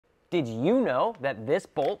Did you know that this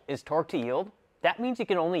bolt is torque to yield? That means you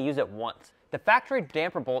can only use it once. The factory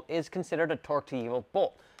damper bolt is considered a torque to yield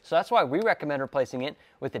bolt, so that's why we recommend replacing it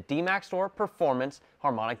with the DmaxStore Performance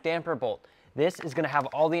Harmonic Damper Bolt. This is going to have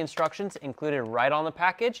all the instructions included right on the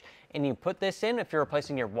package, and you put this in if you're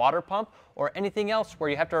replacing your water pump or anything else where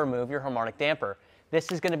you have to remove your harmonic damper.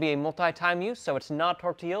 This is going to be a multi-time use, so it's not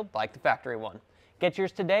torque to yield like the factory one. Get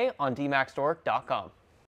yours today on DmaxStore.com.